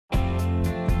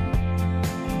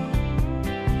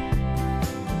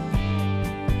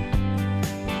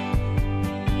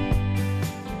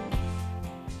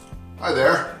Hi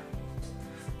there.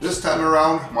 This time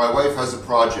around, my wife has a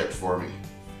project for me.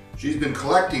 She's been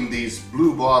collecting these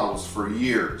blue bottles for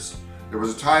years. There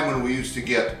was a time when we used to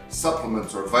get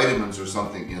supplements or vitamins or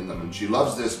something in them, and she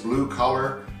loves this blue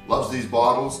color, loves these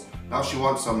bottles. Now she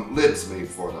wants some lids made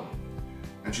for them.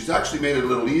 And she's actually made it a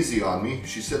little easy on me.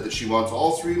 She said that she wants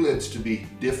all 3 lids to be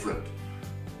different.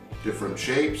 Different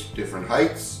shapes, different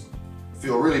heights. I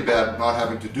feel really bad not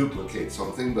having to duplicate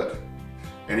something, but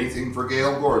anything for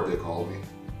Gail Gord, they call me.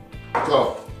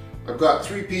 So, I've got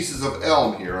 3 pieces of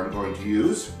elm here I'm going to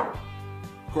use.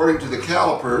 According to the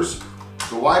calipers,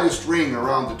 the widest ring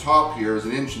around the top here is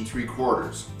 1 3/4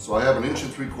 inches. So I have 1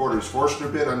 3/4 inch Forstner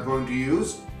bit I'm going to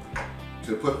use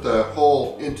to put the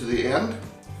hole into the end.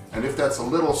 And if that's a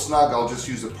little snug, I'll just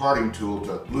use a parting tool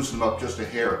to loosen them up just a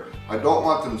hair. I don't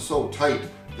want them so tight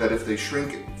that if they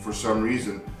shrink it for some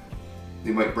reason,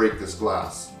 they might break this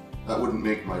glass. That wouldn't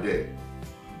make my day.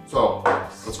 So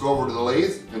let's go over to the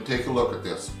lathe and take a look at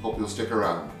this. Hope you'll stick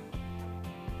around.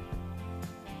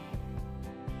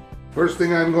 First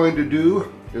thing I'm going to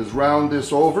do is round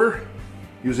this over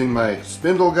using my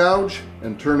spindle gouge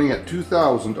and turning at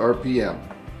 2000 RPM.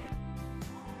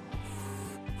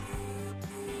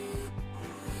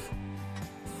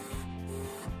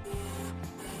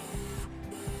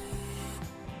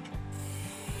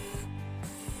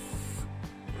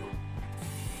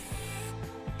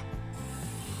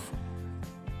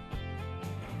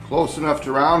 Close enough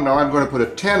to round. Now I'm going to put a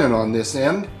tenon on this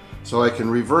end so I can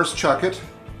reverse chuck it.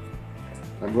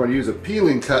 I'm going to use a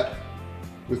peeling cut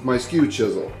with my skew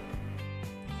chisel.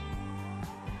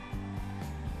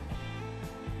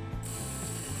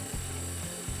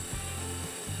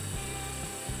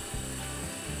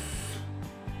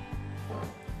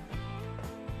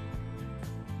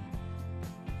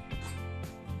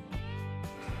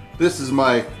 This is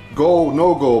my go,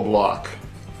 no-go block.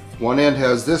 One end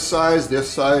has this size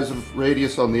of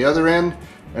radius on the other end,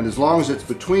 and as long as it's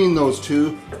between those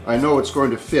two, I know it's going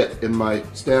to fit in my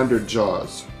standard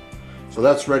jaws. So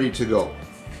that's ready to go.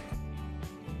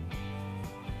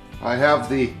 I have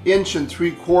the 1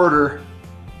 3/4 inch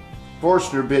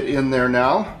Forstner bit in there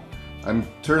now. I'm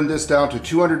turned this down to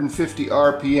 250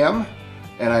 RPM,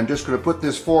 and I'm just going to put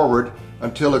this forward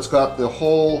until it's got the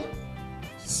whole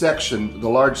section, the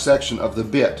large section of the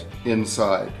bit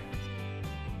inside.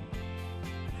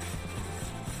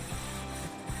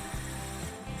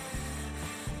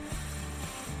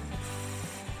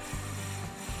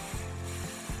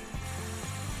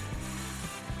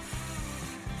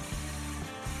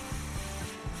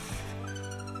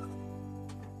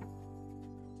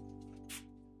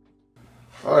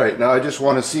 Alright, now I just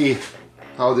want to see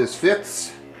how this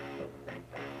fits.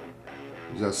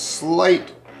 There's a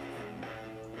slight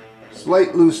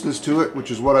looseness to it, which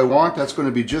is what I want. That's going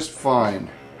to be just fine.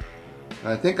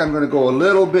 And I think I'm going to go a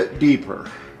little bit deeper.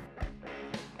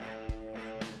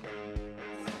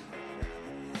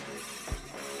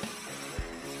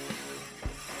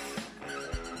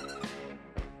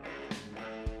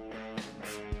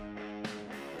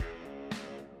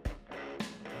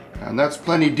 And that's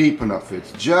plenty deep enough.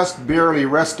 It's just barely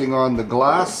resting on the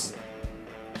glass.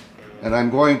 And I'm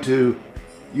going to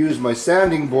use my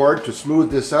sanding board to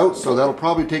smooth this out, so that'll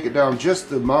probably take it down just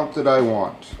the amount that I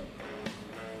want.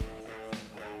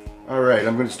 Alright,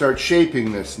 I'm going to start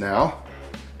shaping this now.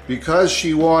 Because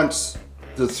she wants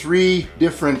the 3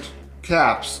 different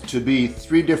caps to be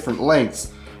 3 different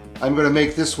lengths, I'm going to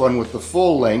make this one with the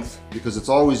full length, because it's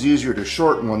always easier to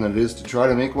shorten one than it is to try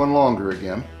to make one longer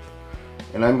again.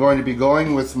 And I'm going to be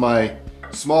going with my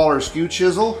smaller skew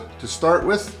chisel to start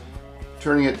with,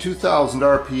 turning at 2000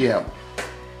 RPM.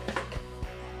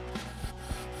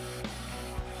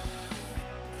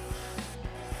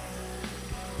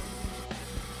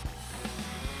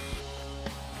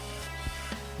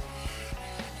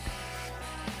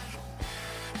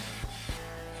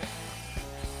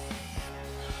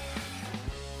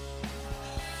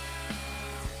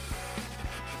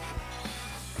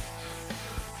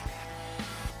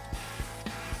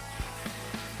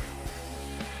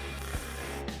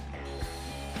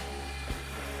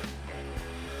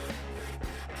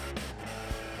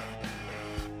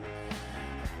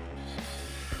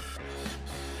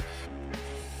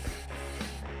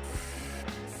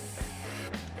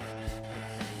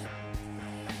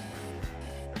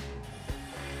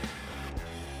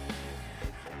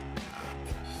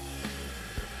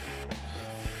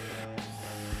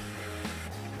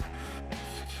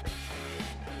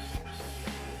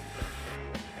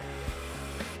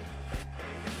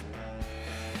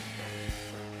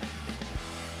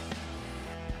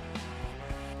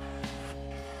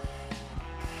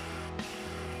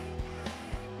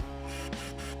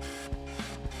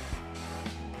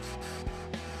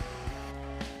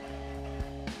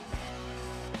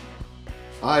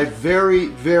 I very,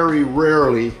 very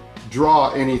rarely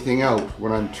draw anything out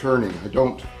when I'm turning. I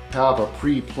don't have a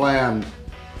pre-planned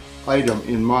item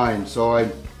in mind, so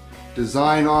I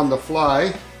design on the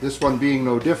fly, this one being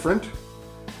no different,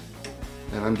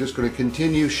 and I'm just going to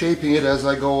continue shaping it as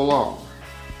I go along.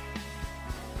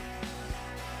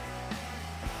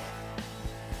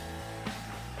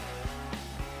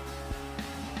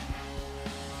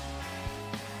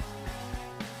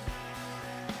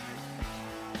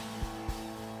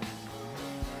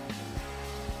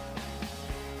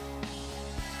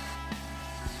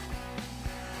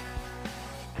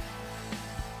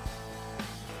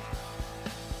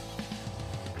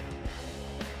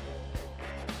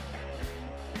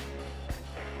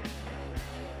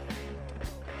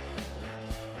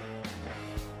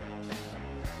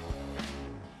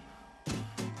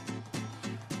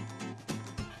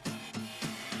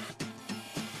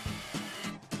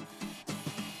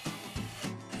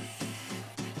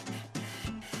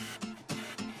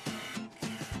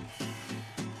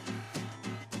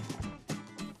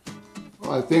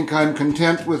 I think I'm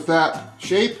content with that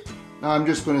shape. Now I'm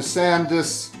just going to sand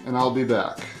this and I'll be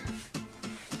back.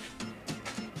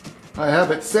 I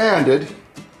have it sanded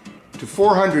to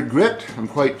 400 grit. I'm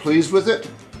quite pleased with it.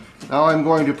 Now I'm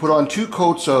going to put on 2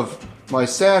 coats of my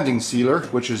sanding sealer,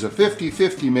 which is a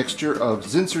 50-50 mixture of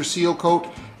Zinsser Seal Coat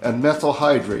and methyl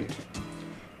hydrate.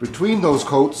 Between those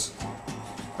coats,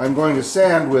 I'm going to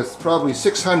sand with probably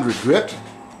 600 grit.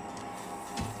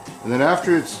 And then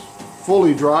after it's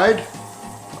fully dried,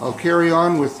 I'll carry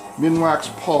on with Minwax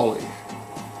Poly.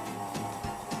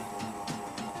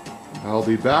 I'll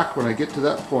be back when I get to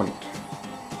that point.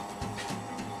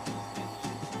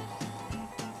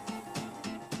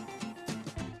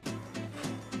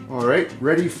 Alright,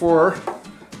 ready for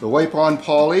the wipe-on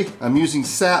poly. I'm using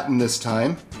satin this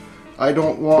time. I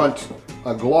don't want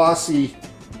a glossy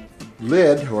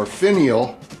lid or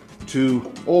finial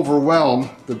to overwhelm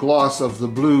the gloss of the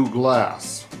blue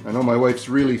glass. I know my wife's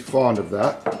really fond of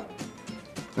that.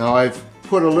 Now I've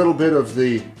put a little bit of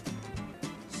the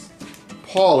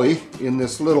poly in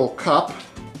this little cup,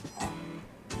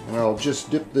 and I'll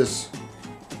just dip this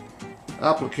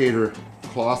applicator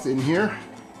cloth in here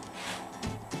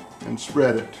and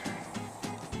spread it.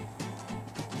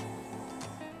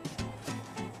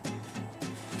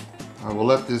 I will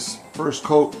let this first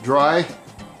coat dry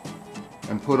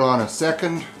and put on a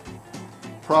second,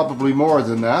 probably more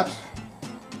than that.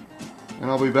 And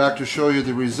I'll be back to show you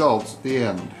the results at the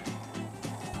end.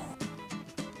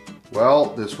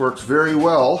 Well, this works very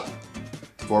well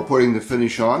for putting the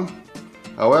finish on.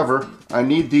 However, I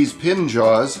need these pin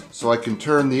jaws so I can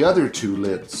turn the other 2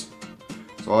 lids.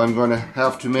 So I'm going to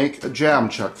have to make a jam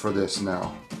chuck for this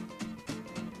now.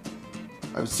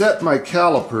 I've set my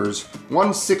calipers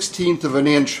 1/16 of an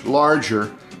inch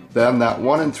larger than that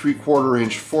 1 3/4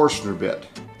 inch Forstner bit.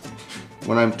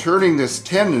 When I'm turning this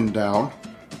tenon down,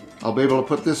 I'll be able to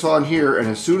put this on here, and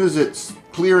as soon as it's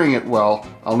clearing it well,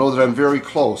 I'll know that I'm very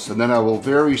close, and then I will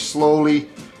very slowly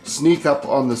sneak up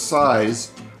on the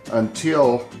size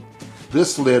until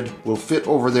this lid will fit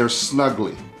over there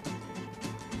snugly.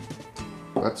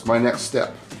 That's my next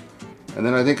step. And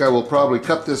then I think I will probably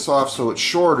cut this off so it's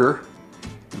shorter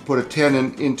and put a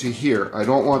tenon into here. I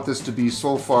don't want this to be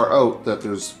so far out that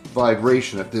there's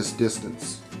vibration at this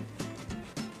distance.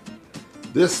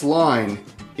 This line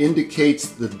indicates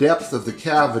the depth of the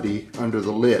cavity under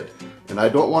the lid, and I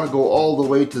don't want to go all the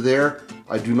way to there.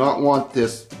 I do not want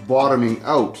this bottoming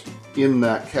out in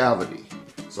that cavity,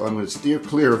 so I'm going to steer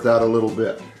clear of that a little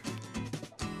bit.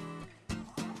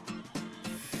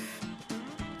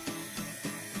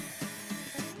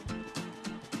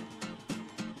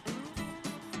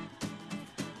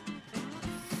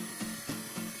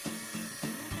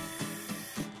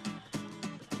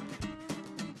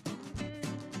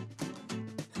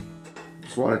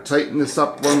 Just want to tighten this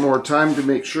up one more time to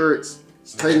make sure it's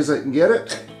as tight as I can get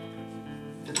it.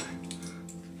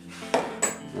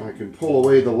 Now I can pull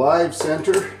away the live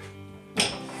center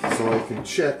so I can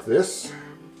check this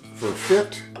for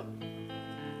fit.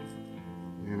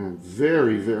 And I'm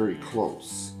very, very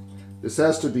close. This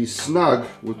has to be snug,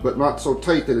 but not so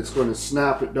tight that it's going to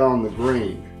snap it down the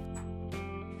grain.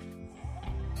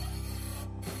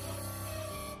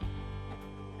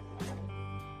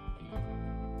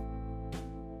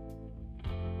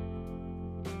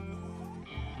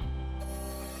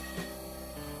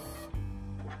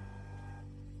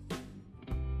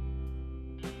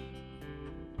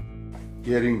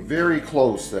 Getting very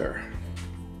close there.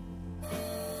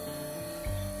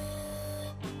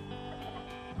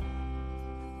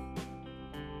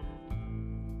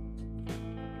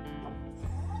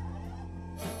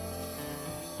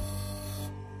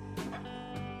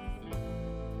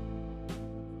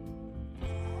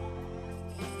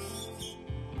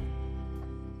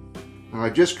 Now I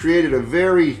just created a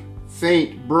very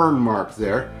faint burn mark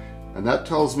there, and that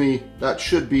tells me that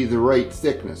should be the right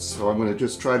thickness. So I'm going to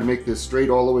just try to make this straight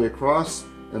all the way across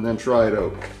and then try it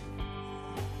out.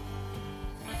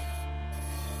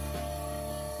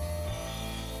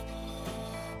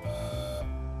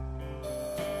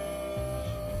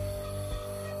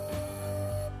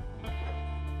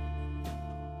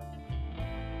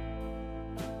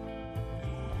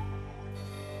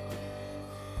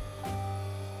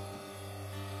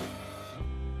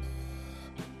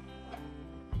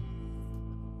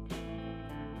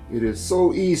 It is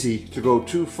so easy to go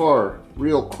too far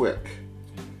real quick.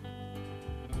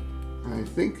 I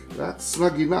think that's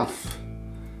snug enough.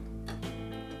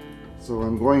 So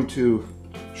I'm going to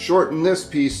shorten this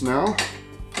piece now,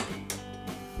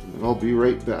 and I'll be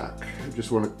right back. I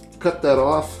just want to cut that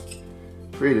off,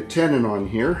 create a tenon on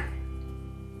here,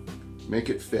 make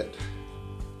it fit.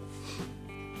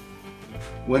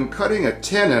 When cutting a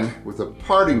tenon with a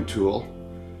parting tool,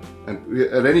 and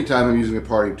at any time I'm using a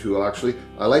parting tool actually,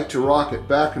 I like to rock it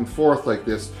back and forth like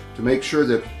this to make sure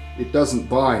that it doesn't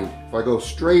bind. If I go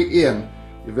straight in,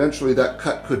 eventually that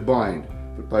cut could bind.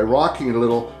 But by rocking it a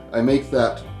little, I make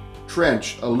that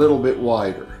trench a little bit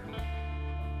wider.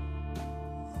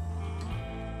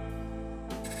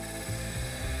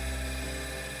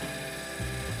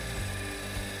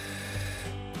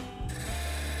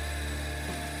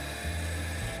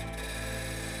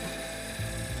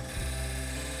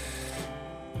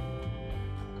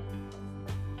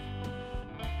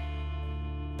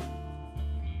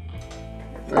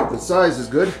 Right, the size is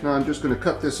good. Now I'm just going to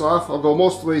cut this off. I'll go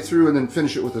most of the way through and then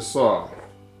finish it with a saw.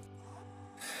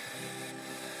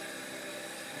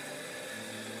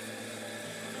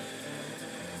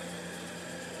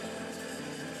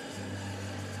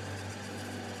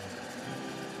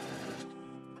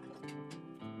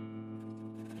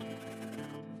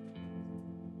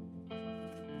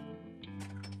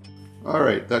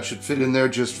 Alright, that should fit in there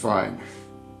just fine.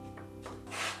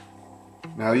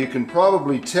 Now you can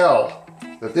probably tell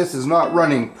that this is not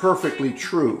running perfectly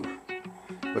true,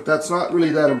 but that's not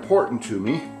really that important to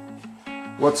me.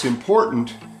 What's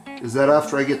important is that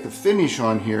after I get the finish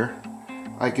on here,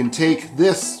 I can take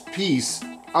this piece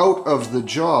out of the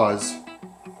jaws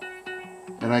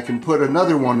and I can put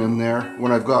another one in there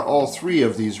when I've got all three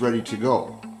of these ready to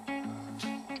go.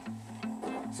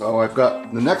 So I've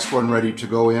got the next one ready to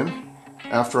go in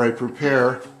after I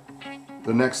prepare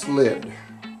the next lid.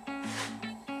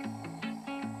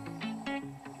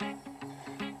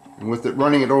 And with it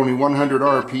running at only 100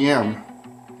 RPM,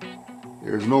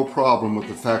 there's no problem with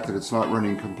the fact that it's not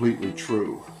running completely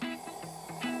true.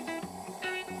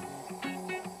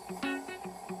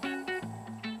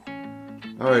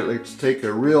 Alright, let's take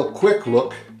a real quick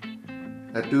look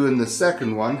at doing the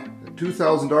second one at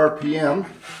 2000 RPM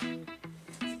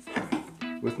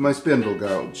with my spindle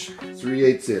gouge,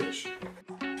 3/8 inch.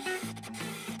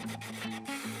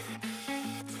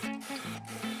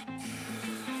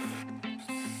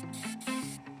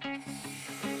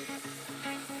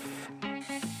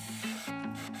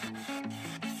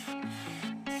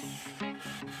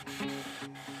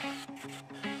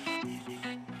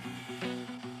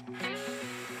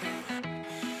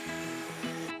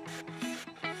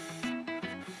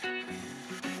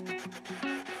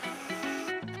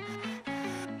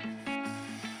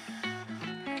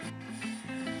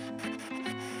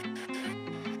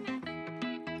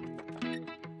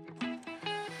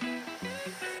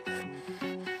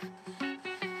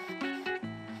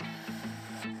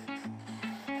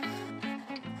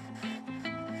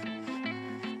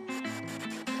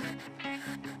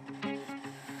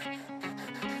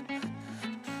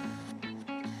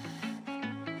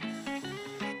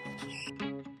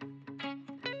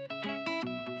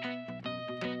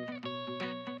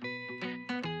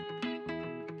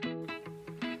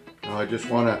 Now I just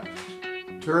want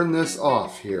to turn this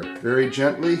off here very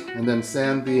gently and then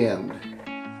sand the end.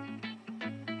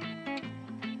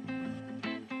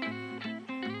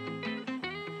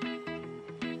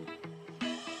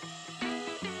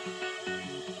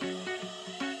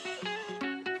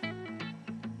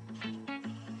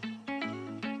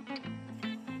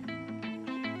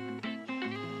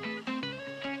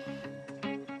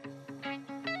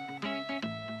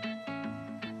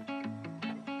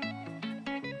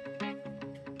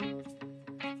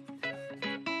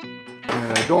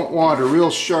 And I don't want a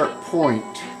real sharp point.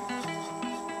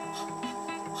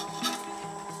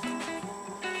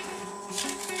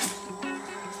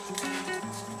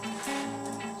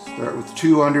 Start with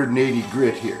 280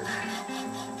 grit here.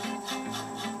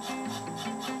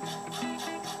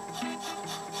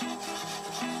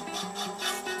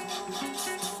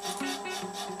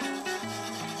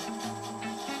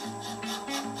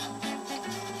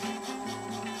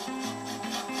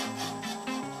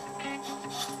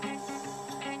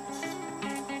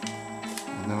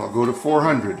 then I'll go to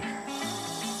 400.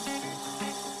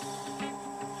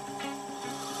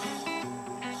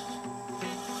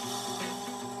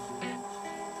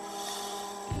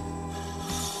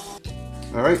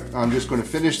 All right, I'm just going to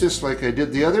finish this like I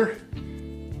did the other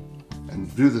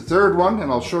and do the third one,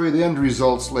 and I'll show you the end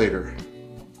results later.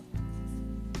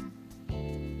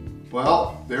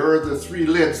 Well, there are the 3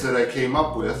 lids that I came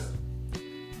up with.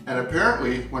 And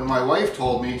apparently, when my wife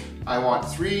told me I want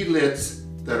 3 lids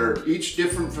that are each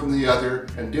different from the other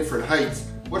and different heights,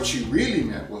 what she really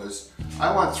meant was,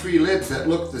 I want 3 lids that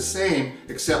look the same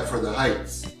except for the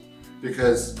heights.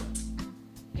 Because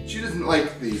she doesn't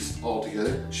like these all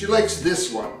together. She likes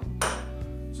this one.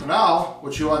 So now,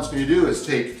 what she wants me to do is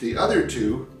take the other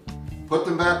 2, put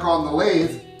them back on the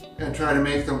lathe, and try to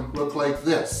make them look like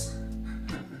this.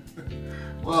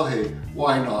 Well, hey,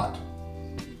 why not?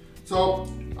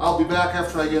 So, I'll be back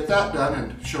after I get that done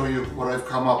and show you what I've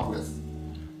come up with.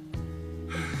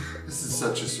 This is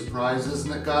such a surprise,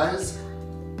 isn't it, guys?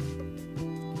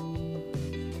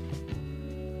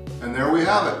 And there we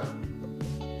have it.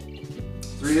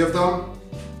 3 of them,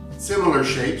 similar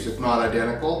shapes, if not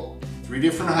identical. 3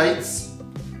 different heights.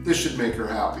 This should make her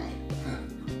happy.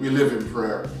 We live in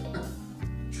prayer.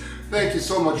 Thank you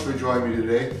so much for joining me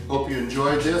today. Hope you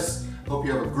enjoyed this. Hope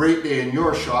you have a great day in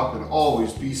your shop, and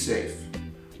always be safe.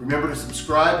 Remember to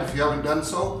subscribe if you haven't done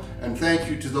so, and thank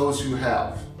you to those who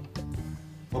have.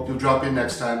 Hope you'll drop in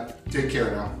next time. Take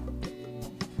care now.